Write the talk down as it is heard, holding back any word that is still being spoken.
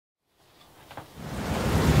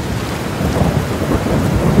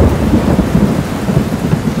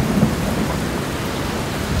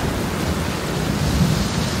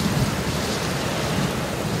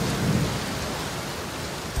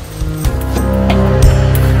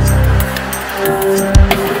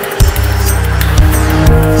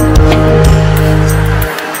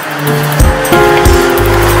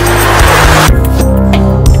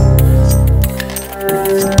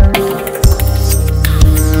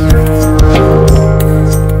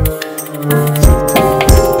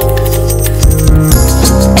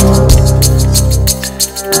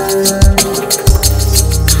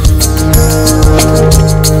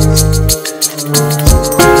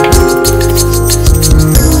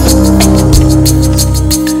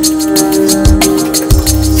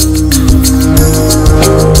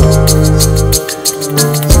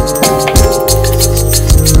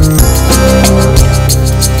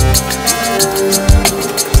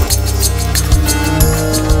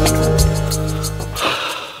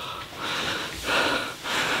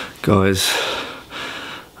Guys,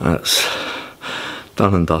 that's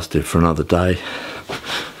done and dusted for another day.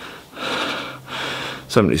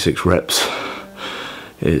 76 reps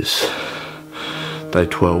is day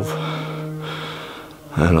 12,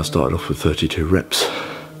 and I started off with 32 reps.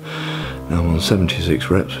 Now I'm on 76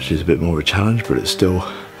 reps, which is a bit more of a challenge, but it's still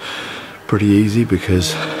pretty easy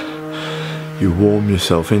because you warm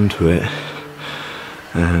yourself into it,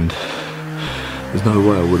 and there's no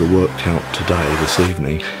way I would have worked out today, this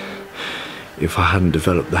evening, if I hadn't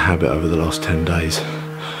developed the habit over the last 10 days.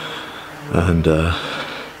 And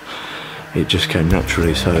it just came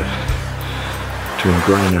naturally. So to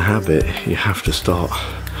ingrain a habit, you have to start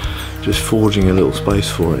just forging a little space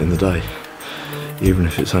for it in the day, even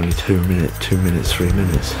if it's only 2 minutes, 3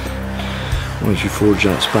 minutes. Once you forge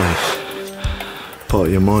that space, part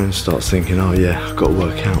of your mind starts thinking, oh yeah, I've got to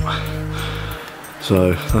work out.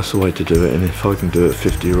 So that's the way to do it, and if I can do it,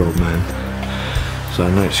 50-year-old man, so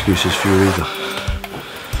no excuses for you either.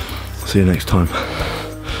 See you next time.